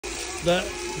that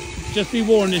just be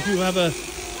warned, if you have a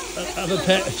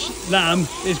pet lamb,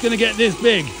 it's going to get this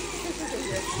big.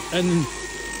 And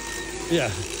yeah,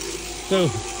 so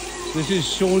this is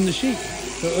Shaun the sheep.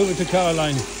 So over to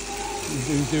Caroline,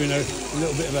 who's doing a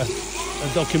little bit of a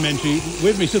documentary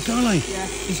with me. So Caroline, yeah.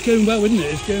 It's going well, isn't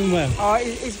it? It's going well. Oh,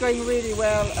 it's going really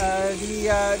well.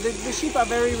 The sheep are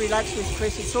very relaxed with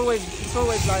Chris. It's always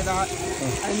like that.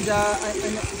 Oh. And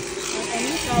look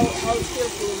how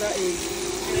skillful that is.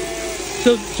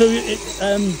 So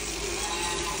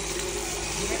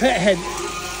Pet Head,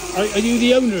 are you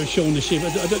the owner of Shaun the sheep?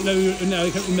 I don't know now. I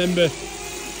can't remember.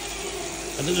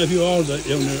 I don't know if you are the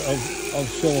owner of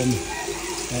Shaun.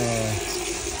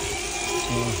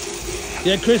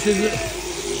 Yeah, Chris is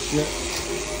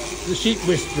the sheep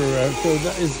whisperer, so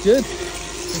that is good.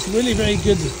 It's really very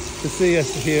good to see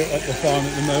us here at the farm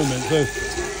at the moment. So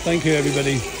thank you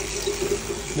everybody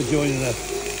for joining us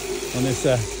on this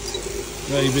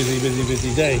very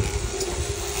busy day.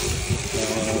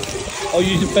 Oh,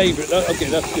 you're your favourite. Okay,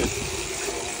 that's good.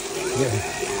 Yeah.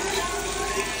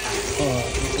 Oh,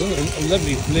 a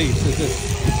lovely fleece.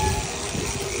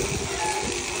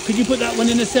 Could you put that one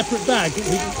in a separate bag?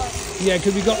 Yeah,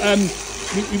 because we got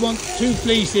we want 2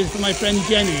 fleeces for my friend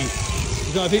Jenny.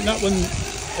 So I think that one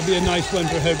would be a nice one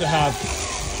for her to have.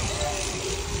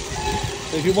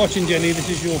 So if you're watching, Jenny, this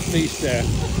is your fleece there.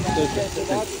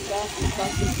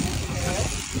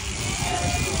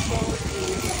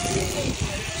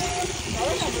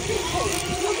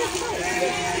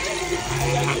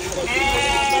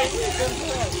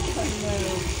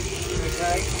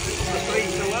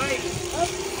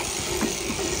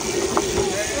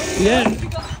 Yeah,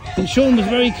 and Shaun was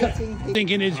very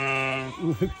thinking is,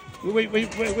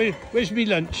 where's me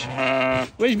lunch?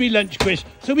 Where's me lunch, Chris?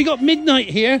 So we got Midnight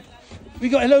here. We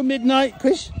got hello Midnight,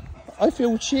 Chris. I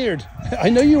feel cheered. I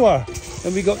know you are.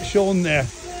 And we got Shaun there.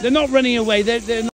 They're not running away. They're not